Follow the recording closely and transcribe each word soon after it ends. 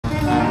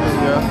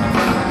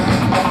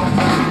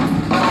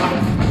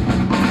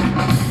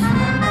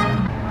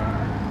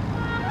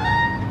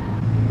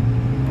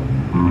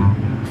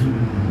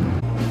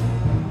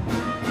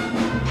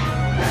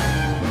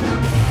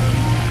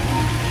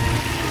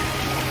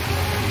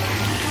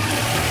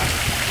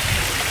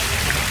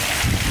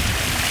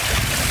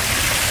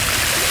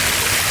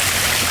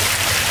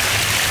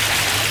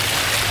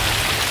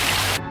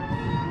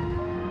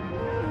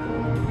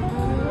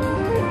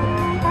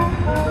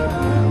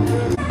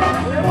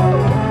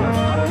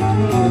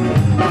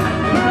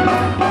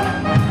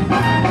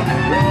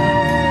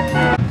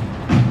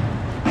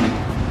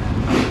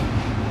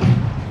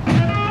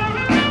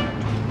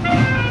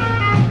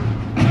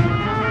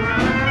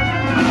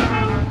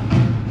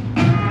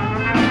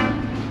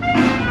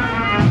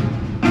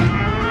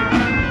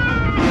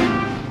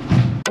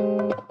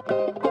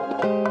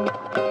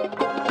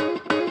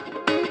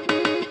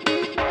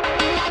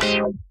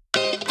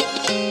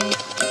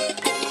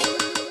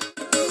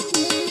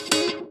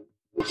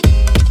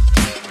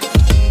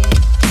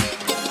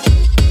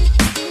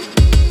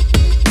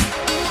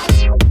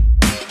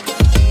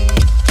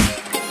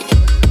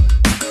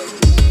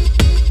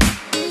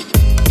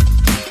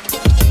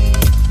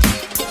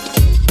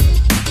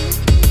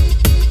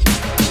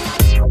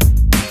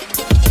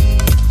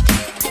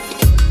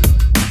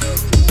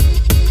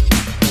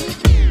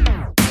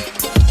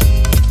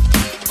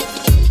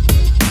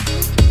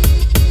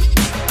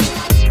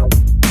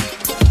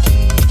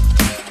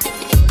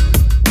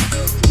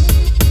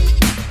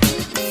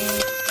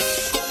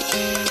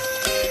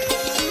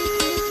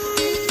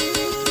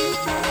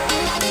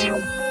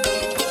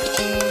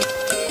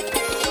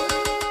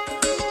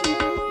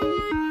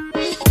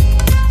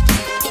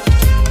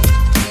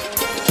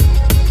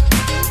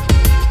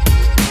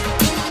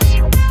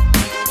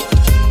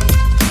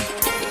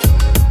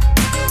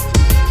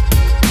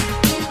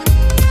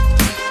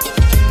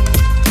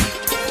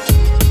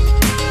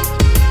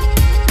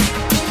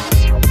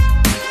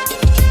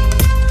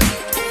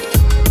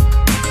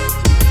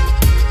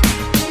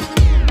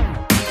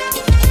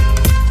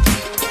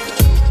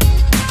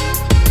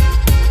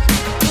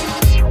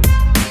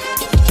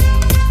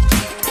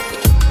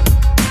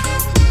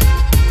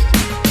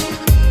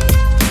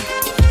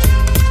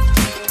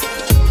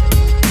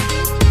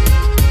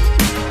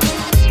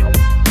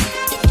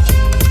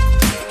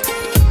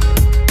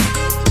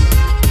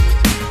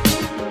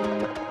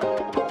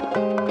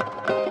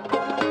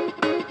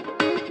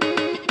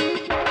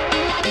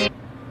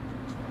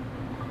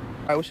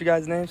what's your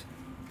guys' names?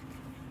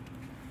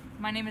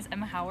 My name is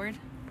Emma Howard.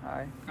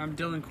 Hi. I'm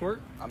Dylan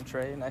Court. I'm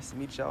Trey. Nice to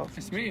meet y'all.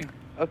 Nice to meet you.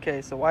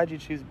 Okay, so why'd you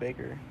choose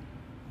Baker?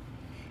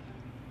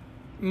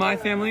 My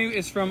family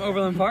is from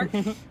Overland Park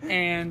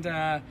and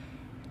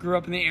grew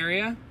up in the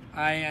area.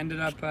 I ended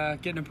up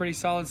getting a pretty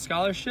solid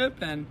scholarship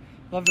and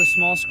love the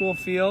small school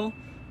feel.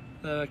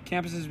 The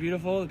campus is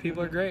beautiful. The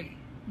people are great.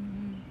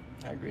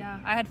 I agree. Yeah,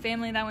 I had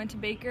family that went to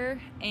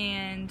Baker,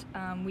 and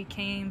we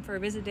came for a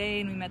visit day,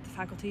 and we met the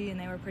faculty, and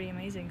they were pretty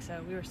amazing,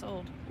 so we were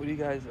sold. What do you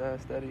guys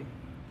study?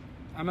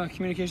 I'm a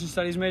communication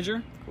studies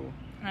major. Cool.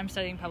 And I'm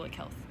studying public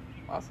health.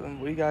 Awesome.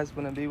 What do you guys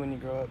want to be when you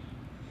grow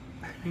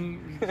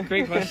up?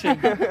 Great question.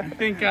 I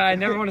think I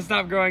never want to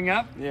stop growing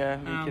up. Yeah,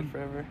 be a kid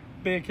forever.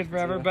 Be a kid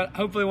forever, Yeah. but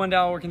hopefully one day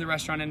I'll work in the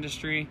restaurant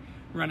industry,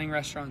 running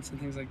restaurants and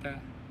things like that.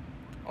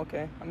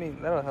 Okay, I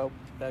mean, that'll help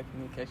with that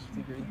communications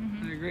degree.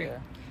 I agree. Yeah.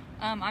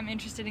 I'm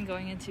interested in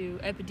going into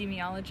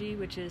epidemiology,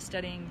 which is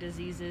studying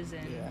diseases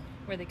and Yeah.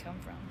 where they come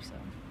from. So.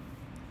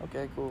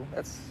 Okay, cool.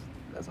 That's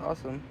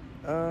awesome.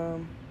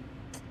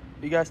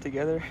 You guys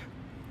together?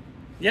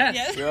 Yes.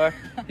 Yes. You are?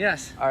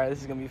 Yes. All right,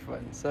 this is going to be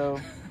fun. So,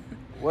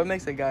 what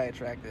makes a guy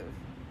attractive?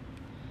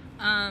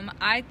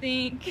 I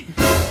think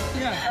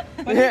Yeah.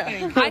 What do you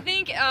think? I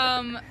think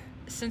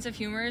sense of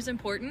humor is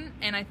important,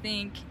 and I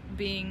think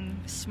being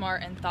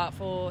smart and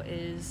thoughtful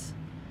is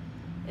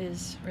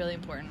really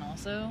important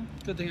also.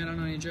 Good thing I don't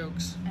know any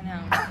jokes. I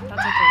know. That's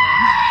okay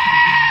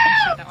then.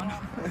 Shut that one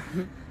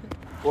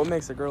off. What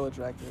makes a girl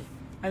attractive?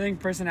 I think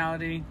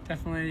personality,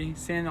 definitely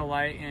seeing the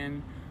light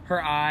in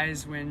her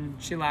eyes when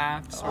she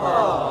laughs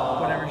or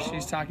whatever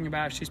she's talking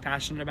about, if she's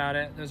passionate about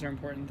it. Those are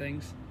important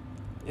things.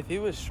 If he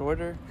was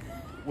shorter,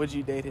 would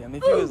you date him?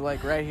 If he was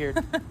like right here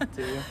to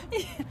you?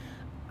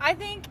 I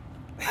think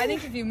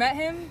if you met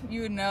him,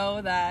 you would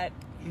know that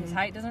his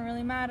height doesn't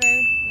really matter.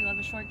 We love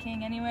a short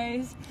king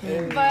anyways.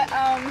 Hey. But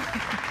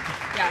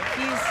yeah,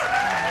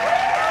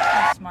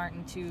 he's smart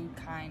and too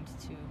kind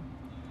to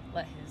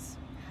let his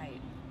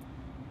height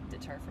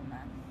deter from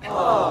that.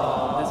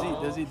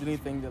 Does he do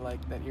anything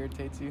that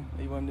irritates you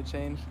that you want him to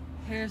change?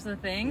 Here's the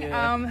thing.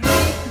 Yeah.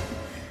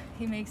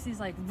 He makes these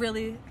like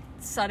really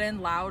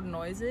sudden loud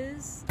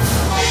noises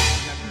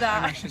I'm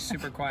that actually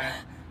super quiet.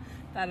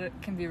 that it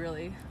can be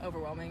really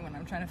overwhelming when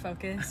I'm trying to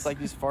focus. It's like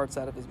these farts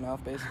out of his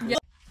mouth, basically. Yeah.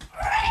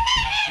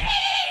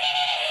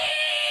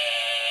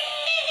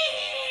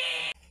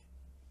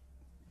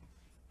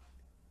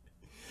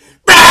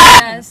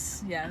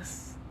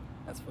 Yes.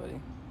 That's funny.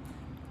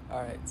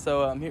 All right,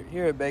 so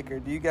here at Baker,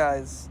 do you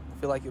guys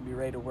feel like you'll be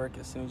ready to work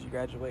as soon as you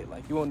graduate?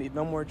 Like, you won't need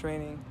no more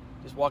training,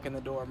 just walk in the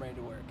door, I'm ready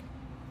to work.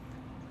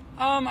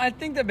 I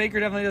think that Baker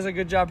definitely does a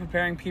good job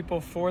preparing people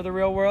for the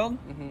real world,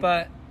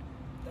 but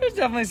there's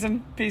definitely some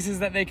pieces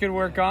that they could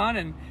work on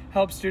and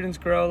help students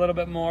grow a little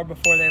bit more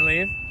before they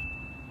leave.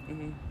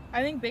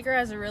 I think Baker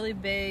has a really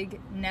big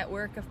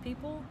network of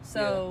people,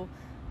 so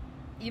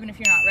even if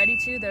you're not ready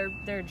to,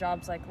 there are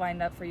jobs like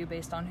lined up for you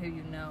based on who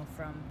you know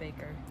from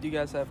Baker. Do you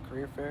guys have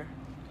career fair?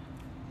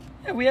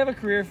 Yeah, we have a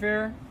career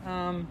fair.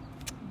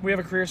 We have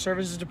a career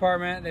services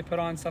department. They put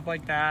on stuff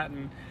like that,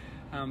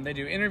 and they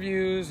do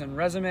interviews and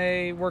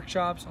resume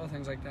workshops, all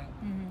things like that.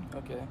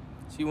 Okay.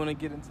 So you want to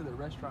get into the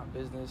restaurant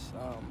business?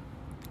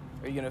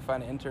 Are you gonna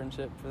find an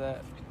internship for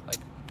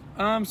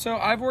that? So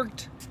I've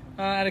worked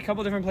at a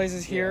couple different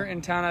places here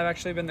in town. I've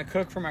actually been the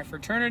cook for my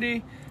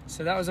fraternity,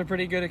 so that was a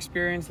pretty good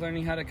experience,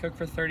 learning how to cook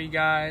for 30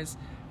 guys.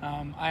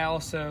 I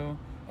also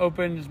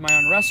opened my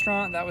own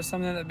restaurant. That was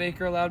something that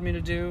Baker allowed me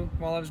to do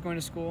while I was going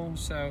to school,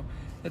 so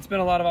it's been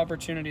a lot of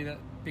opportunity that,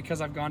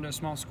 because I've gone to a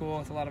small school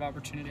with a lot of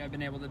opportunity, I've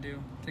been able to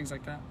do things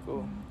like that.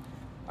 Cool.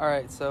 All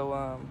right,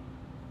 so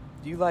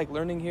do you like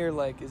learning here?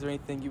 Like, is there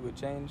anything you would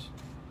change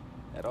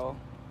at all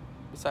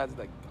besides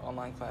like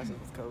online classes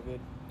with COVID?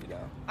 You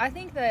know, I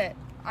think that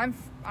I'm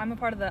a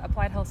part of the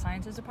Applied Health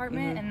Sciences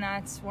department, and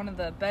that's one of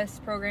the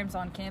best programs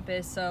on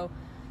campus. So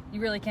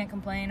you really can't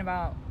complain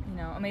about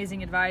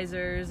amazing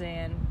advisors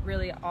and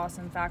really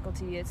awesome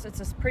faculty. It's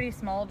a pretty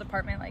small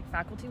department, like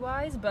faculty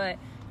wise, but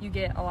you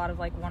get a lot of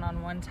like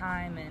one-on-one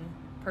time and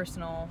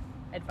personal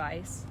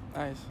advice.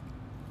 nice.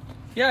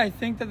 Yeah, I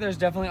think that there's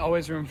definitely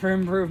always room for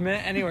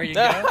improvement anywhere you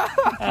go.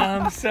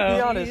 So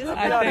Be honest.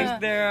 I think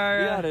Be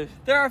there honest.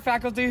 are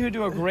faculty who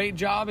do a great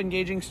job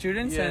engaging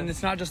students, and Yes.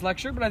 it's not just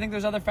lecture, but I think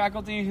there's other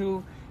faculty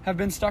who have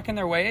been stuck in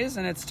their ways,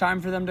 and it's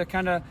time for them to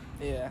kind of...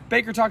 Yeah.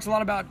 Baker talks a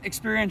lot about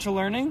experiential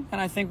learning, and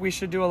I think we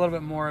should do a little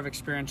bit more of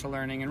experiential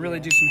learning and really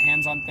do some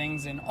hands-on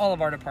things in all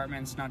of our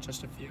departments, not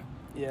just a few.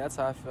 Yeah, that's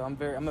how I feel.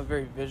 I'm a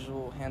very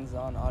visual,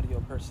 hands-on audio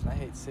person. I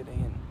hate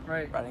sitting and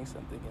writing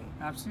something, and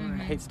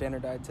Absolutely. I hate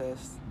standardized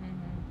tests.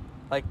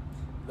 Like,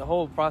 the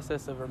whole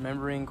process of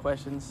remembering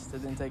questions to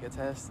then take a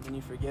test and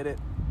you forget it,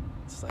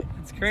 it's like...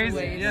 It's crazy.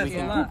 waste, Yeah, we it's a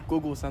can lot.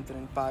 Google something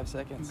in 5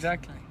 seconds.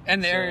 Exactly.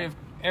 And the So-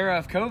 era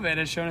of COVID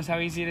has shown us how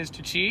easy it is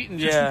to cheat, and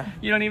Yeah.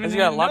 you don't even You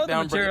need got to know the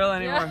lockdown material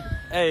anymore.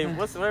 Hey,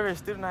 whatever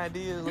student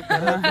ID is, look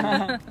that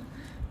up.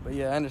 But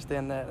yeah, I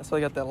understand that. That's why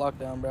I got that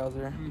lockdown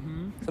browser.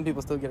 Some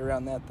people still get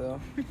around that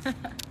though. All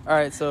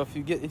right, so if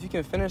you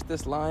can finish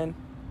this line,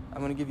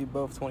 I'm gonna give you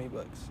both $20.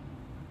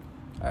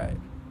 All right.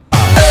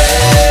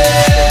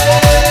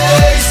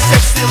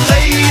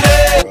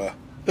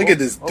 Look at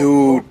this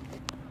dude.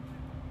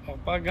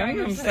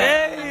 Gangnam Style.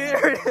 Hey,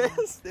 there it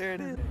is. There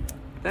it is.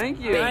 Thank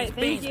you. All right,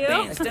 thank you.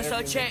 That's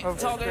our check.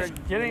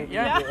 Getting,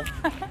 yeah.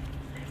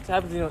 What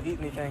happens if you don't eat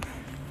anything?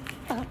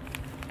 Gotta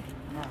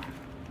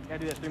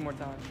do that 3 more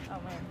times. Oh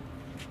man.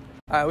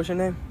 All right, what's your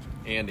name?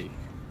 Andy.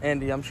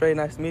 Andy. I'm Trey.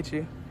 Nice to meet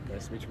you.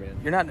 Nice to meet you, man.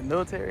 You're not in the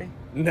military?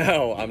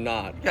 No, I'm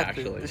not, You got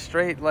actually. the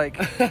straight, like,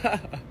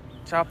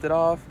 chopped it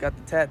off, got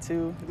the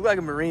tattoo. You look like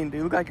a Marine, dude.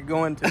 You look like you're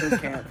going to boot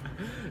camp.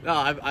 No,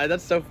 I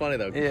that's so funny,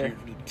 though. 'Cause Yeah.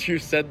 you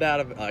said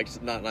that, like,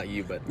 not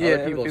you, but Yeah,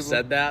 other people other have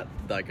said that,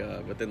 like,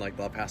 within, like,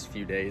 the past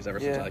few days, ever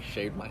since Yeah. I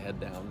shaved my head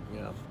down, you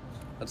know.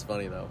 That's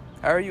funny, though.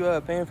 How are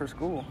you paying for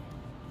school?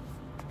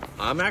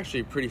 I'm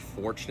actually pretty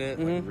fortunate,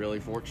 like, Mhm. really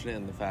fortunate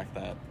in the fact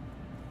that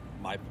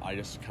I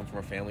just come from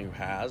a family who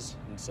has,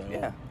 and so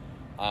Yeah.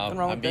 Nothing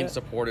wrong I'm with being that.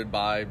 supported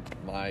by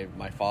my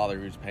father,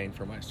 who's paying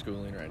for my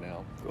schooling right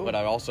now. Cool. But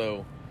I've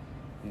also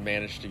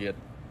managed to get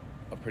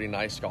a pretty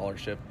nice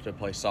scholarship to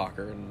play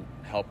soccer and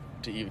help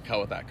to even cut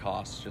with that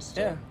cost.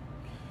 Yeah.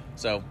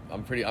 So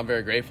I'm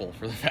very grateful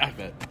for the fact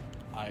that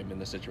I'm in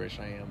the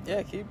situation I am.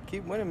 Yeah,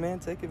 keep winning, man.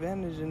 Take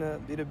advantage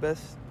and be the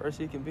best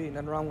person you can be.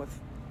 Nothing wrong with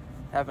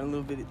having a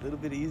little bit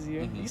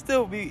easier. Mhm. You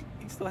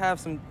still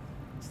have some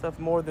stuff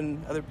more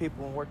than other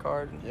people and work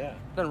hard. And Yeah.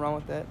 nothing wrong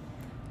with that.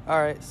 All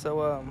right,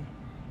 so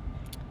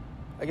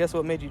I guess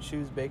what made you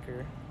choose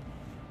Baker?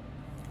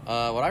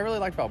 What I really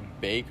liked about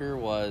Baker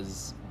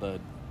was the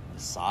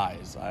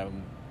size. I don't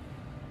know.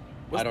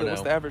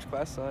 What's the average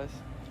class size?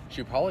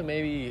 Shoot, probably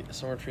maybe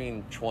somewhere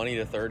between 20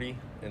 to 30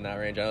 in that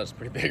range. I know it's a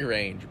pretty big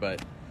range,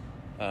 but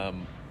I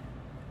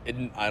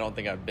don't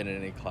think I've been in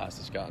any class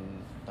that's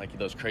gotten like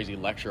those crazy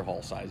lecture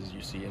hall sizes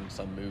you see in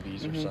some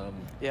movies or some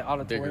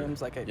auditoriums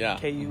bigger. like at Yeah,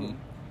 KU, mhm.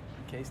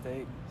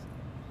 K-State,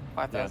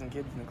 5,000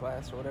 kids in the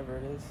class or whatever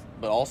it is.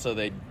 But also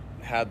they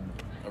had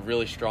a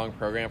really strong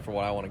program for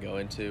what I want to go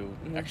into,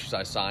 Mhm.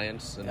 exercise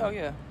science. And, Oh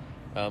yeah.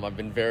 I've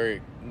been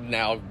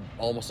now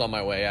almost on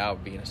my way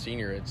out being a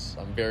senior.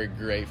 I'm very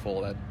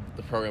grateful that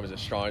the program is as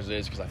strong as it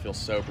is because I feel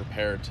so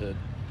prepared to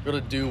be able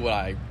to do what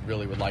I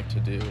really would like to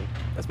do.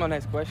 That's my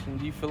next question.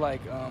 Do you feel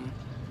like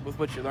with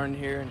what you're learning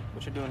here and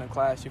what you're doing in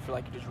class, you feel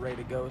like you're just ready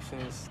to go as soon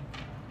as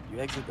you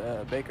exit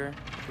Baker?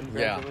 When you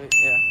Yeah. graduate?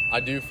 Yeah.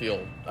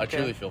 I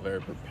truly feel very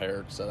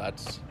prepared, so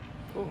it's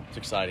Cool.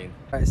 exciting.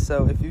 All right,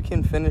 so if you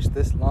can finish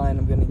this line,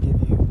 I'm gonna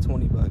give you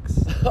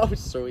 $20. Oh,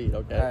 sweet,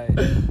 okay. All right.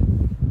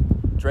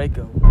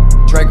 Draco.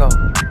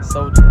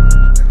 Soldier.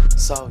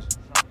 Soldier.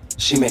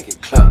 She make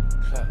it clap.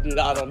 Dude,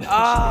 I don't know.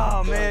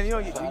 Oh man, you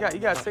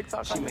got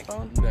TikTok on your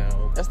phone?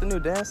 No. That's the new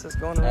dance that's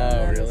going around. Oh,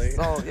 man. really? It's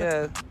all over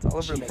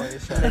the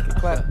place. She make it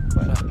clap.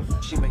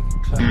 She make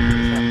it clap.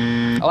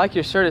 I like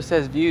your shirt. It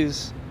says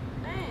views.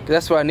 'Cause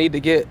that's what I need to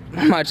get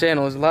on my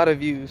channel. Is a lot of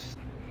views.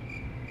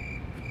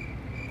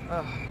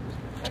 Oh.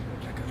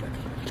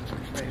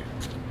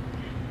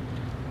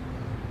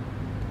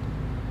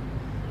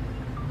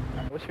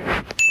 What's your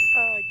name?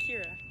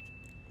 Kira.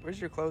 Where's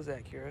your clothes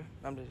at, Kira?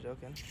 I'm just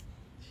joking.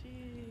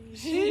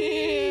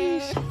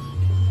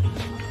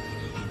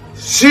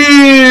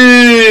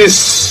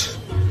 Sheesh.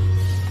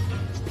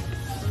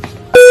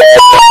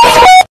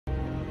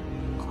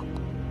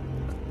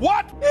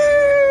 What?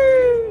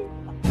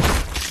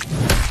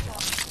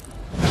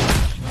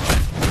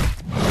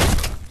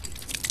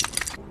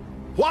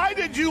 Why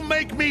did you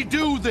make me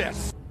do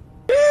this?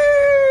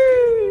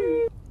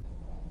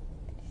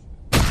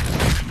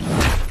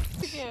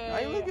 Yeah,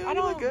 you look good, I you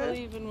don't look good.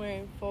 believe in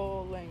wearing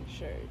full-length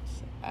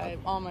shirts.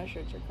 All my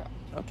shirts are cropped.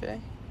 Okay.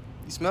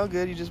 You smell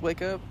good. You just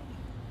wake up.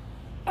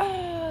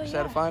 Just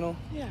had a final.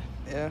 Yeah.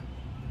 Yeah.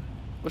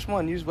 Which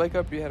one? You just wake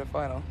up or you had a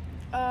final?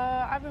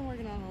 I've been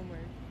working on homework.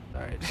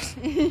 All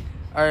right.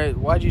 All right.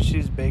 Why'd you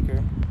choose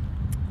Baker?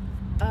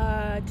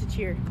 To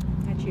cheer.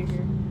 I cheer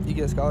here. You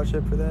get a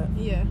scholarship for that?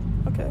 Yeah.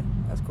 Okay,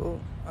 that's cool.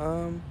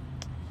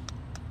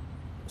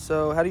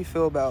 So how do you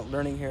feel about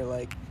learning here?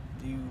 Like,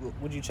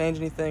 would you change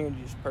anything, or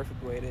just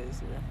perfect the way it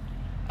is? Or?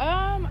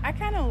 I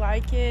kind of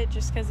like it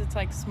just because it's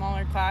like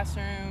smaller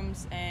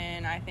classrooms,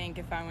 and I think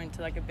if I went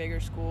to like a bigger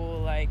school,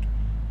 like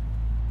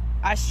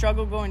I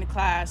struggle going to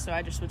class, so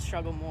I just would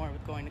struggle more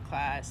with going to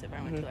class if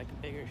I went to like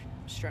a bigger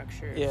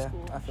structure. Yeah,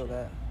 school. I feel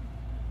that.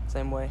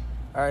 Same way.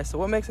 All right. So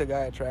what makes a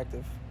guy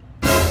attractive?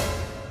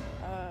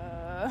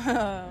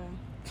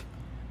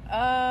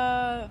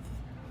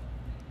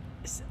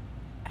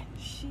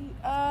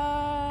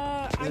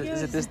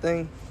 Is it this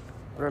thing?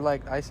 Or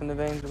like ice in the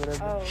veins or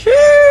whatever? Oh.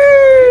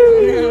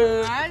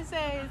 I'd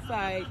say it's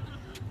like,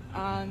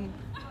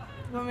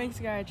 what makes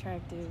a guy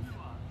attractive?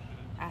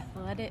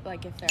 Athletic,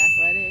 like if they're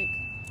athletic.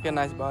 Get a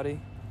nice body.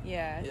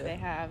 Yeah, if Yeah. they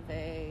have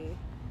a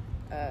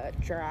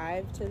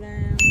drive to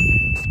them.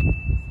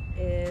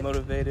 If,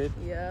 Motivated.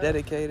 Yep.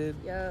 Dedicated.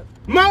 Yep.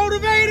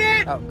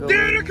 Motivated! Outgoing.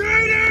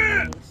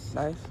 Dedicated!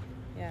 Nice.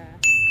 Yeah.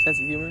 Sense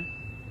of humor.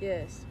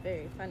 Yes,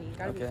 very funny.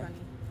 Gotta be Okay. funny.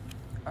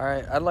 All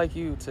right. I'd like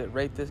you to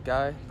rate this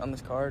guy on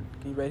this card.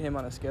 Can you rate him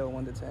on a scale of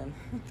 1 to 10?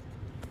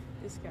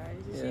 This guy,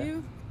 is this Yeah.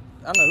 you?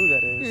 I don't know who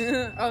that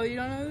is. Oh, you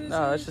don't know who this is?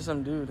 No, that's just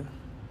some dude.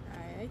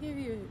 Alright, I give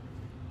you.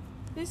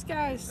 This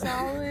guy's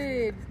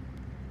solid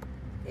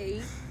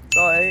 8.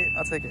 Oh, 8?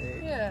 I'll take an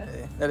 8. Yeah.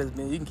 Hey, that is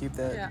me. You can keep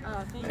that. Yeah.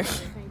 Oh, thank you.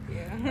 Thank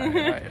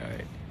you.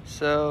 Alright.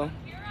 So.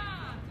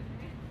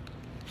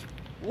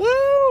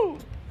 Woo!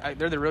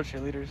 They're the real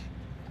cheerleaders.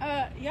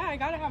 Yeah, I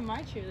gotta have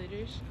my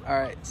cheerleaders.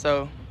 Alright,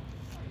 so.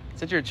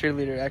 Since you're a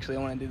cheerleader, actually, I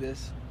want to do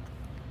this.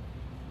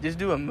 Just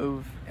do a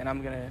move, and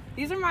I'm gonna.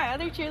 These are my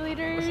other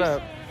cheerleaders. What's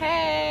up?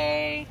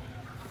 Hey.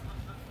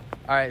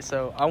 Alright,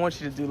 so I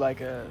want you to do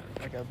like a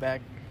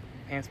back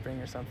handspring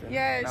or something.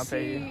 Yeah, and I'll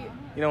pay you. see,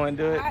 You don't want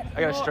to do it? I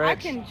gotta well, stretch. I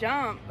can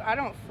jump. I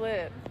don't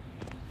flip.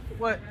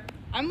 What?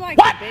 I'm like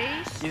the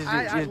base. You just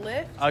I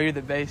lift. Oh, you're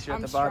the base. You're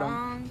I'm at the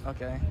bottom. strong.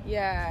 Okay.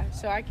 Yeah,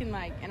 so I can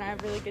like, and I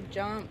have really good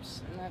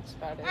jumps, and that's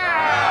about it.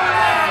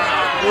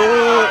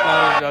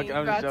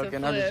 I'm just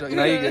joking.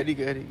 No, you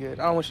good.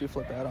 I don't want you to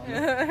flip out on me.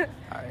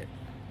 Alright.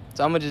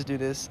 So I'm gonna just do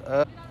this.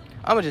 I'm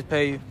gonna just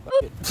pay you.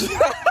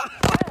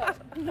 I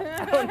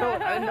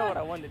didn't know what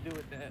I wanted to do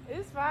with that.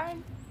 It's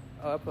fine.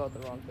 Oh, I put out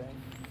the wrong thing.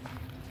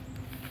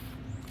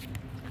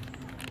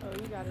 Oh,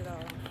 you got it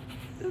all.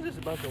 This is just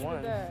a bunch of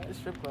ones. that? It's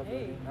strip club.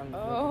 Hey. Baby. I'm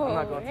Oh,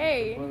 not going to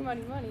hey, strip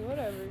club. money,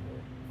 whatever.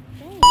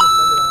 Dang. Spend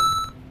it on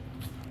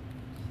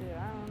Shit, I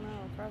don't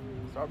know. Probably.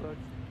 Starbucks.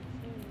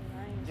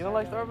 I ain't You don't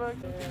like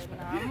Starbucks? Yeah,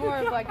 nah, I'm more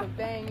of like a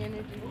Bang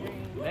energy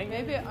drink. Bang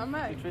Maybe energy? I'm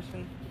not.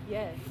 Nutrition.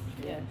 Yes.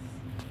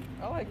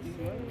 I like these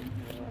ones.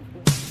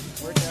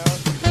 Work out.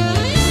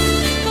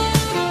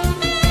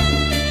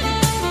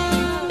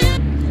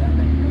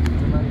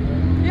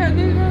 Yeah,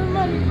 these are the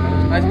money, bro.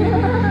 Nice meeting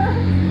you.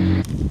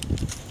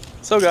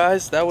 So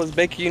guys, that was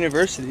Baker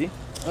University.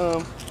 It's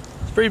a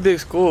pretty big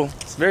school.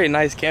 It's a very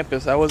nice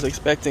campus. I was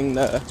expecting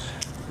to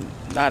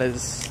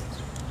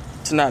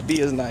not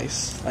be as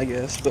nice, I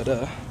guess, but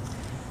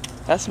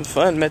had some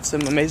fun, met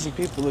some amazing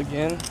people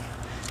again.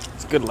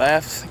 It's a good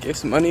laugh, gave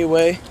some money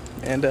away,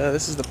 and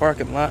this is the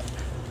parking lot.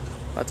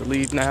 About to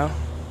leave now.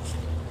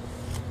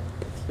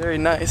 Very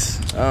nice.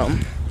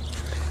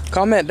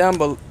 Comment down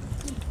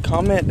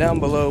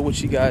below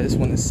what you guys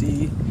want to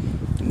see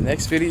in the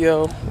next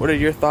video. What are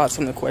your thoughts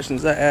on the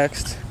questions I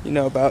asked,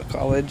 about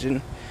college,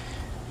 and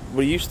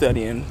what are you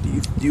studying?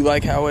 Do you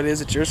like how it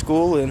is at your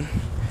school, and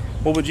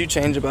what would you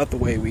change about the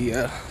way we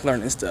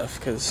learn and stuff?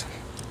 Because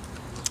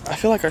I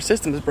feel like our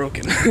system is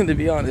broken, to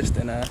be honest,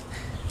 and I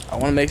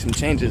want to make some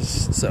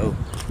changes. So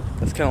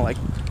that's kind of like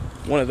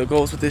one of the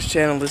goals with this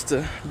channel, is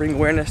to bring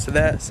awareness to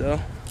that. So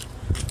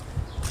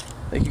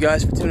thank you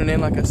guys for tuning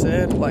in. Like I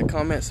said, like,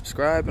 comment,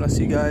 subscribe, and I'll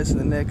see you guys in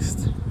the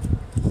next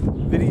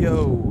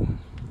video.